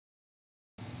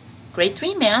Grade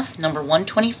 3 Math, number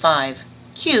 125,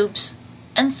 Cubes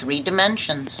and 3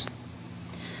 Dimensions.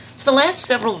 For the last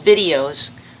several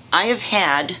videos, I have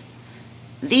had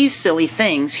these silly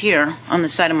things here on the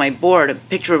side of my board, a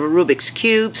picture of a Rubik's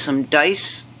Cube, some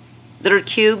dice that are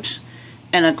cubes,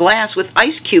 and a glass with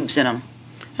ice cubes in them.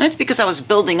 And that's because I was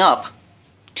building up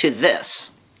to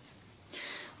this.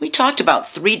 We talked about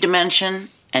 3-dimension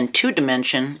and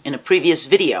 2-dimension in a previous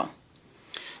video.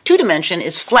 2-dimension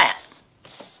is flat.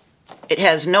 It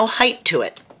has no height to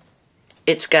it.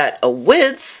 It's got a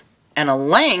width and a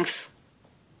length,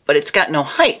 but it's got no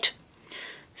height.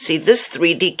 See, this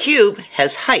 3D cube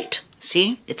has height.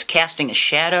 See, it's casting a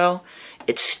shadow.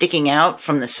 It's sticking out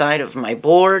from the side of my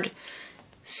board.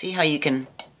 See how you can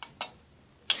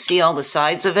see all the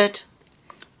sides of it?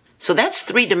 So that's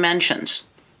 3 dimensions.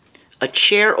 A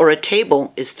chair or a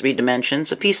table is 3 dimensions.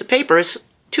 A piece of paper is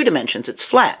 2 dimensions. It's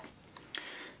flat.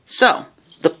 So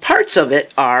the parts of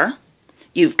it are,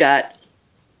 you've got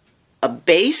a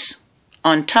base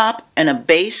on top and a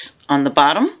base on the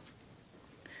bottom.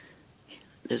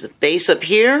 There's a base up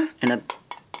here and a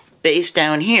base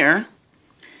down here.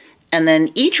 And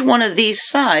then each one of these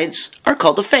sides are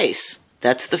called a face.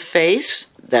 That's the face,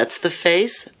 that's the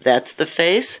face, that's the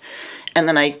face. And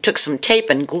then I took some tape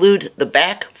and glued the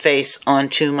back face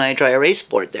onto my dry erase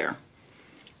board there.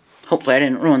 Hopefully I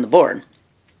didn't ruin the board.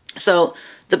 So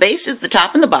the base is the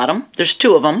top and the bottom. There's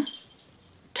 2 of them.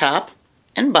 Top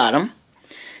and bottom,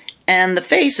 and the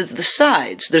face is the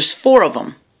sides. There's 4 of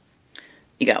them.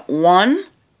 You got 1,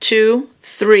 2,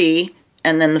 3,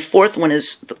 and then the 4th one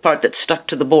is the part that's stuck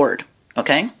to the board.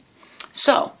 Okay?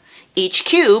 So each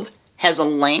cube has a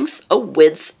length, a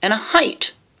width, and a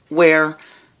height, where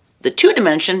the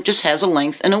 2-dimension just has a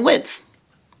length and a width.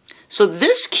 So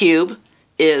this cube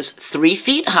is 3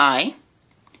 feet high,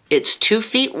 it's 2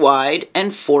 feet wide,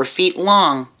 and 4 feet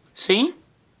long. See?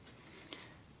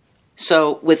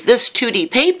 So with this 2D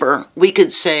paper, we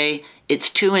could say it's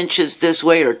 2 inches this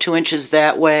way or 2 inches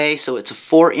that way, so it's a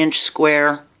 4-inch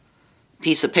square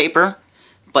piece of paper.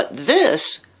 But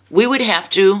this, we would have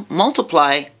to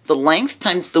multiply the length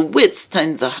times the width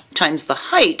times the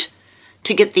height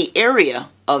to get the area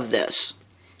of this.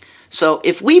 So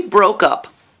if we broke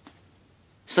up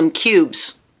some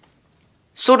cubes,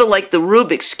 sort of like the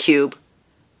Rubik's Cube,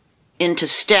 into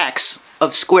stacks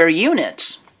of square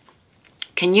units,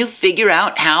 can you figure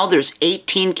out how there's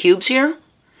 18 cubes here?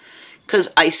 Because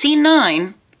I see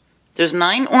 9. There's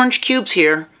 9 orange cubes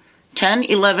here. 10,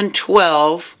 11,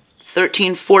 12,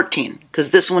 13, 14. Because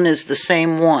this one is the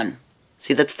same one.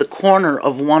 See, that's the corner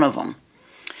of one of them.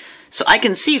 So I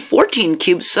can see 14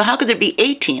 cubes, so how could there be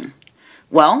 18?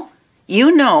 Well,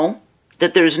 you know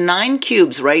that there's 9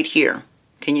 cubes right here.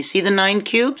 Can you see the 9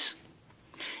 cubes?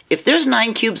 If there's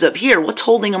 9 cubes up here, what's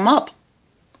holding them up?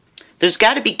 There's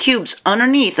got to be cubes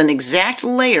underneath, an exact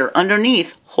layer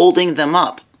underneath holding them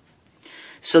up.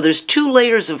 So there's 2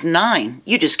 layers of 9.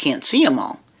 You just can't see them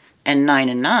all. And 9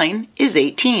 and 9 is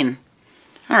 18.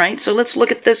 All right, so let's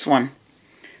look at this one.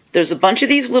 There's a bunch of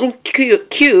these little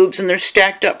cubes, and they're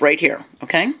stacked up right here,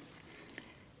 okay?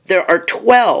 There are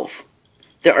 12.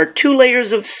 There are 2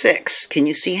 layers of 6. Can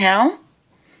you see how?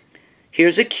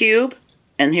 Here's a cube,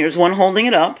 and here's one holding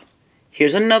it up.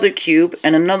 Here's another cube,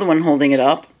 and another one holding it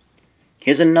up.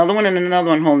 Here's another one and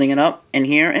another one holding it up, and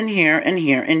here and here and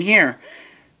here and here.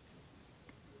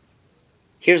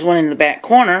 Here's one in the back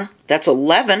corner. That's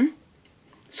 11.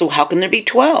 So how can there be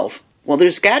 12? Well,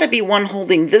 there's got to be one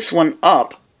holding this one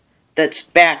up that's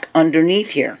back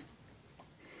underneath here.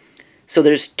 So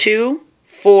there's 2,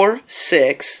 4,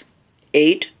 6,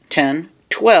 8, 10,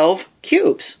 12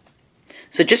 cubes.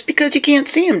 So just because you can't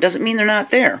see them doesn't mean they're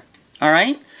not there. All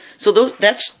right? So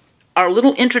that's our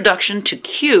little introduction to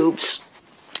cubes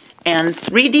and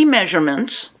 3D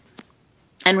measurements.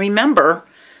 And remember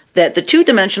that the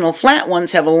 2-dimensional flat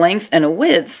ones have a length and a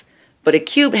width, but a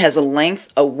cube has a length,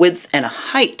 a width, and a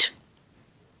height.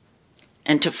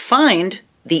 And to find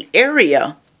the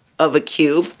area of a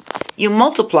cube, you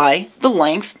multiply the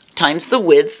length times the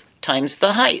width times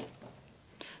the height.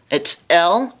 It's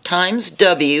L times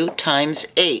W times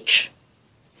H.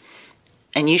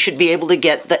 And you should be able to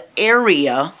get the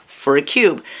area for a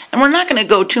cube. And we're not going to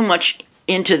go too much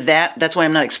into that. That's why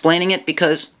I'm not explaining it,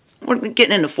 because we're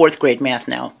getting into 4th grade math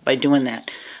now by doing that.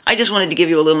 I just wanted to give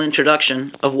you a little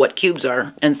introduction of what cubes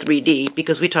are and 3D,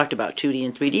 because we talked about 2D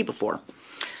and 3D before.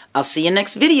 I'll see you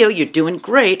next video. You're doing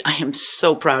great. I am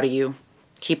so proud of you.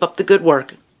 Keep up the good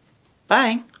work.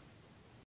 Bye.